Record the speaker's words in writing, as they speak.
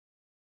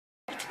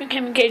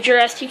becoming kage,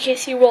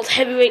 TKC World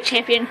Heavyweight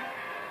Champion.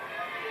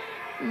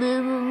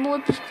 Man,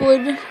 what is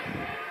good?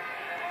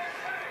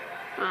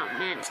 Oh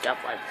man, it's tough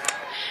life.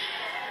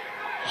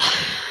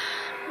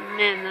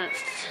 Man, that's...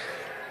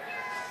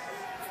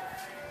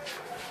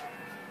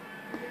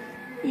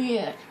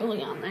 Yeah, it's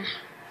really on there.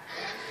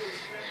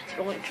 It's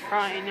really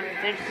dry and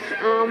everything.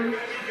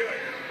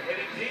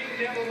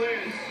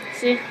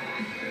 See?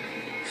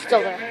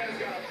 Still there.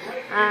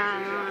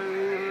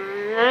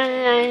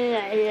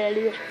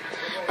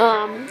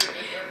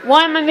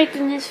 Why am I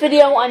making this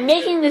video? I'm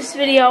making this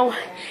video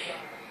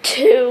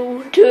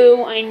to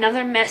do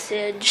another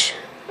message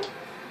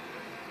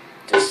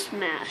to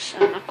Smash.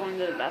 I'm not going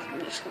to the bathroom,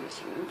 I'm just going to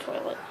sit in the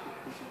toilet.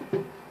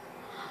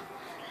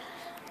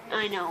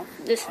 I know,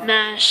 this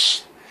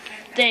Smash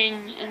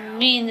thing, and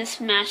me and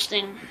this match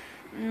thing,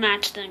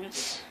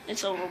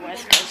 it's over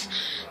with, because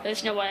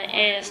there's no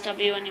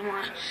ASW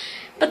anymore.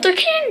 But there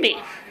can be.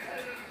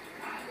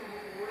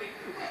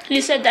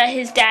 He said that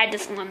his dad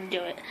doesn't let him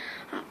do it.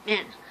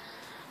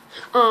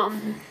 Oh,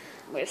 man.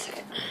 Wait a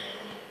second.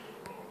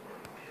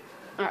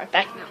 Alright,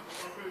 back now.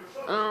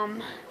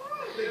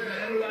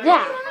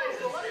 Yeah.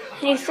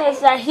 He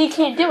says that he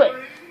can't do it.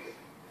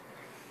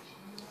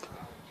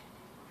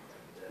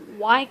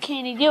 Why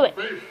can't he do it?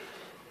 Alright,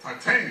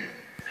 so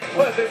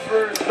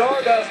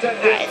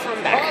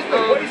I'm back.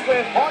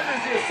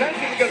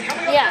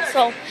 Yeah,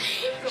 so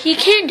he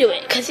can do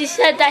it because he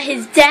said that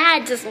his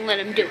dad doesn't let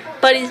him do it,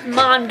 but his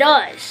mom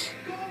does.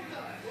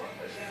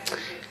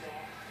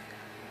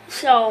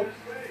 So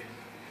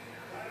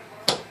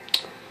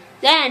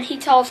then he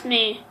tells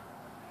me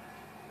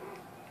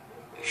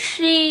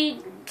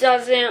she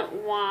doesn't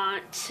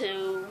want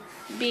to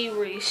be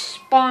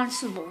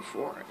responsible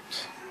for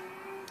it.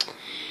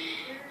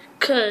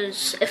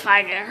 Because if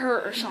I get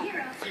hurt or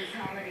something.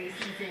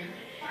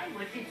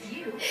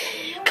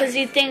 Because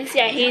he thinks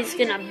that he's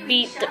going to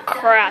beat the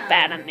crap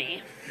out of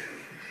me.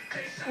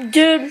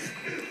 Dude.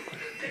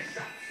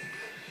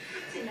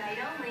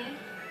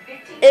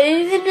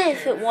 Even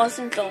if it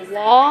wasn't the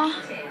law.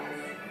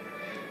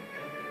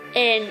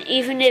 And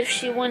even if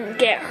she wouldn't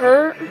get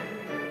hurt.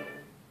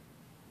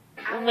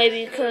 Or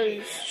maybe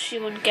because she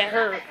wouldn't get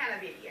hurt.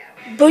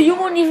 But you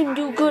wouldn't even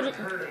do good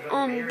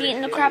on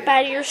beating the crap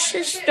out of your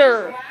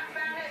sister.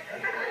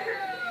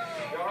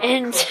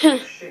 And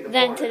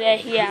then today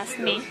he asked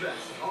me,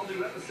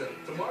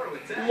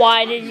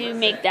 why did you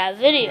make that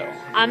video?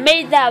 I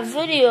made that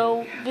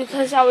video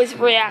because I was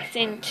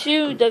reacting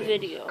to the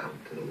video.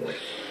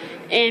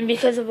 And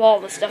because of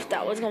all the stuff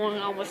that was going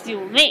on with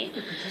you and me.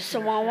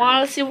 So I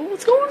wanted to see what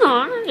was going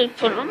on and just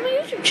put it on my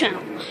YouTube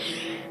channel.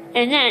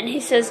 And then he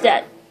says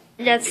that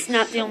that's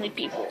not the only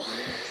people.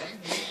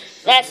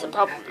 That's the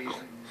problem now.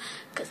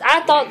 Because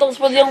I thought those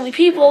were the only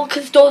people,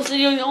 because those are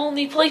the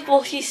only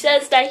people he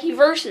says that he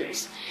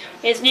verses.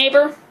 His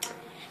neighbor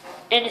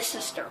and his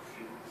sister.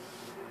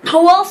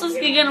 Who else is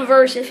he going to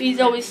verse if he's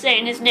always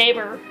saying his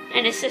neighbor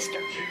and his sister?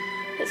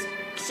 His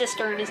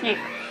sister and his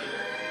neighbor.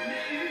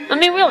 I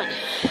mean, really.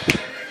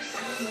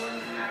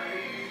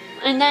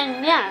 And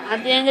then, yeah,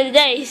 at the end of the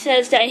day, he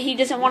says that he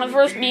doesn't want to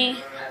verse me.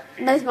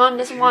 His mom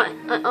doesn't want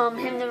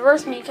him to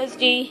verse me because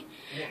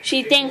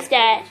she thinks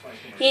that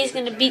he's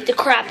going to beat the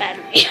crap out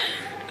of me.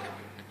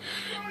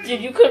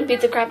 Dude, you couldn't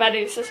beat the crap out of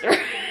your sister.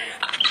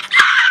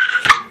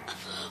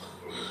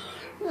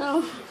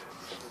 No.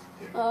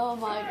 Oh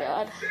my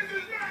god.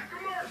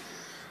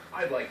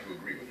 I'd like to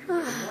agree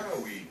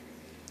with you.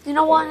 You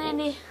know what,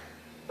 Andy?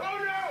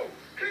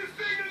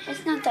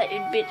 It's not that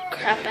you'd beat the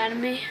crap out of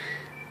me.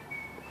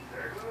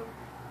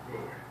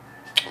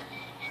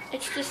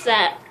 It's just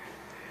that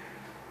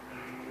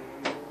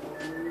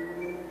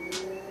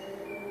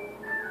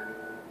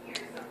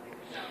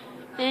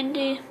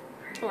Andy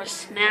or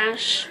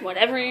Smash,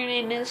 whatever your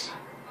name is,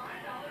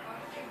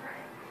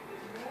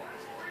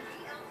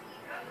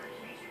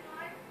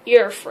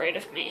 you're afraid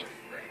of me.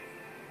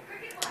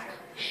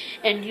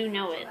 And you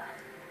know it.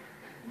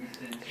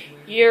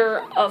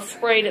 You're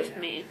afraid of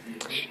me.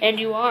 And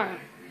you are.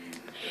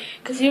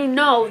 Because you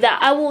know that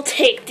I will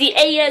take the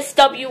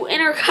ASW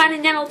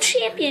Intercontinental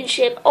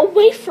Championship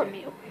away from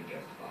you.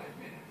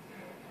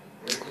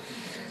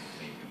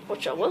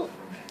 Which I will.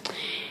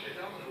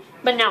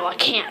 But now I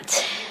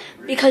can't.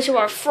 Because you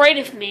are afraid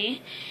of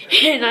me.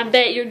 And I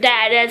bet your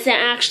dad is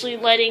actually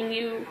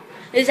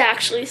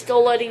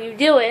still letting you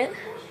do it.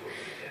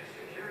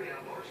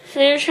 So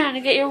you're trying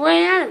to get your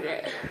way out of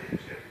it.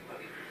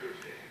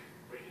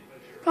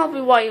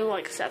 Probably why you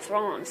like Seth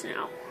Rollins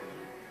now.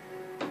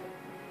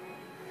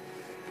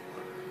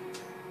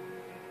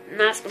 And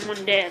that's the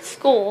one day at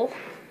school.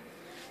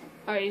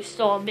 Are you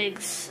still a big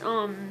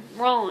John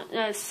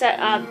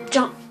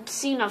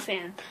Cena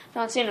fan?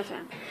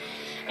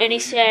 And he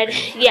said,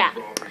 yeah,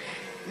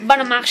 but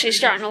I'm actually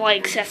starting to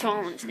like Seth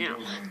Rollins now.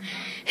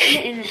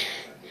 And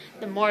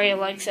the more you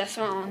like Seth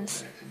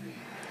Rollins,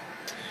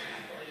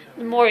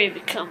 the more you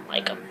become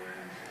like him.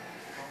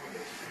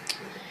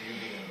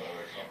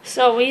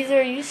 So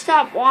either you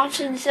stop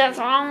watching Seth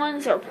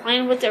Rollins or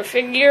playing with their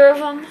figure of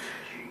him,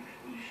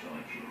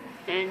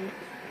 and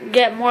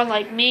get more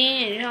like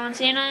me and John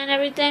Cena and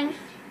everything,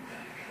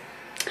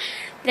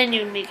 then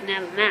you and me can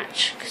have a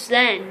match. Because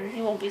then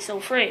you won't be so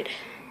afraid.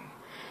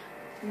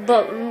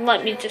 But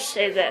let me just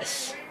say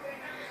this.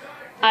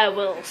 I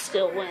will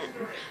still win.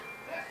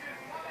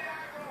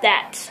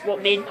 That's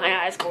what made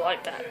my eyes go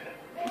like that.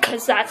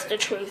 Because that's the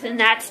truth. And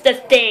that's the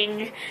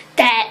thing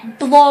that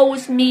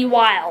blows me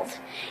wild.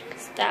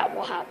 Because that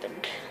will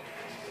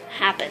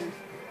happen.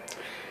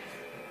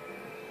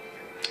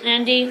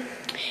 Andy,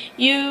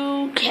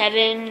 you,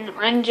 Kevin,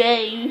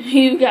 NJ,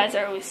 you guys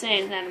are always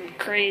saying that I'm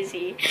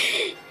crazy.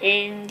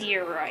 And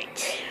you're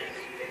right.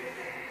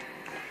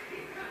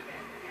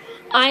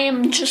 I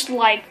am just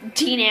like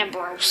Dean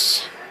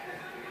Ambrose.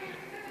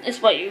 Is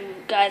what you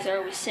guys are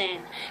always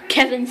saying.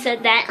 Kevin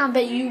said that. I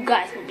bet you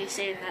guys will be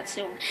saying that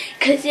soon.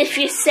 Because if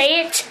you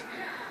say it,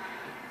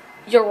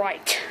 you're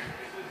right.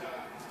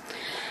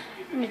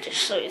 Let me just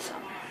show you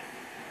something.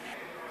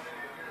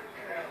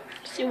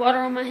 See water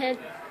on my head?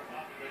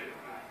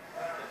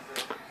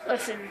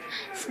 Listen,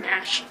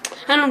 Smash.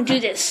 I don't do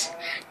this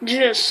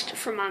just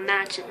for my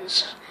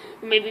matches.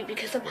 Or maybe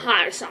because I'm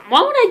hot or something.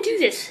 Why would I do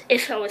this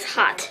if I was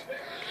hot?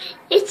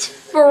 It's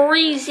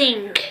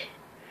freezing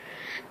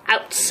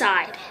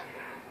outside.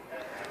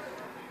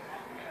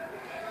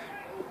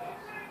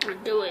 I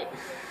do it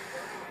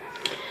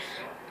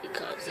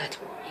because that's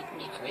what makes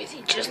me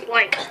crazy. Just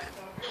like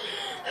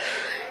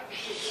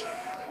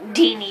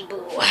Deanie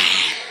Boo,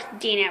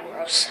 Dean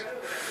Ambrose.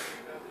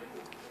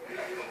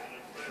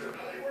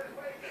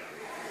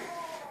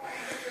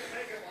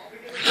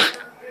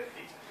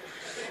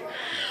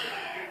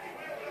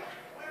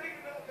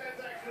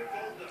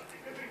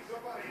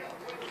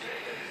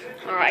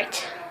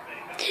 Alright.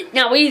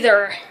 Now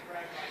either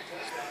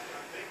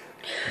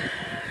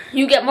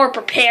you get more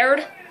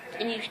prepared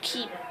and you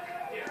keep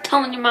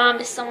telling your mom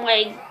to some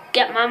way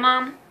get my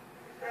mom,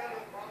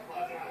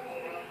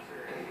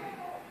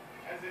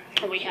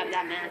 or we have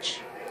that match.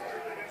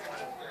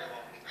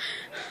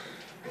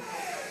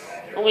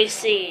 And we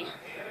see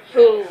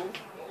who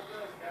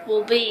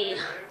will be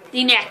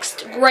the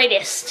next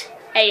greatest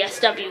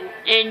ASW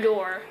and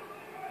or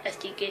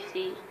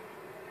SDKC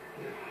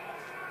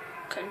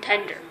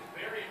contender.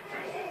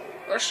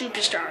 Or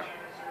superstar,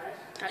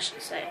 I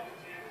should say.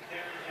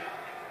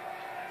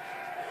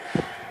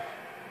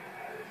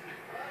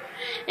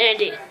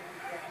 Andy.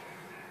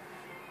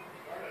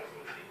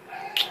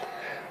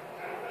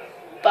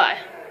 Bye.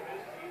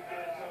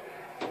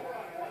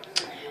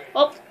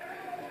 Well.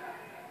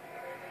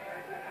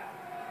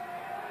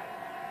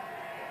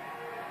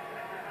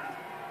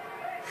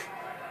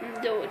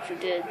 Do what you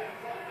did.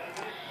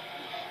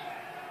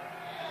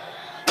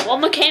 Well,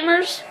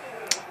 McCamers,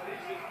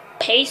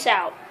 peace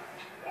out.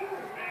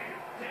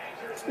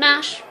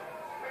 Smash.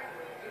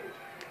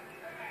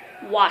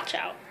 Watch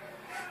out.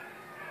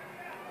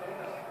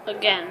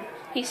 Again,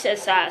 he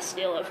says I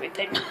steal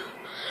everything.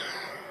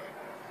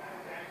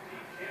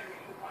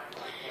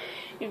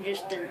 You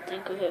just didn't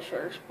think of it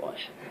first, boy.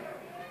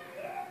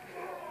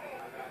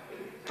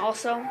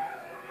 Also,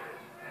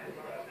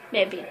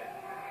 maybe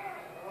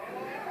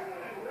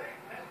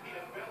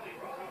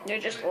you're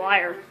just a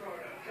liar.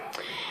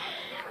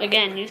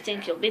 Again, you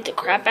think you'll beat the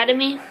crap out of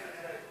me?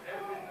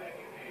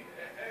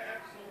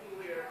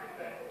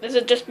 Is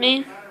it just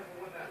me?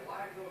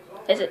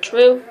 Is it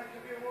true?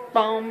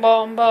 Boom,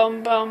 boom,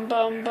 boom, boom,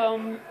 boom,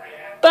 boom,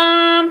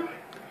 boom.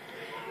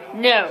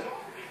 No.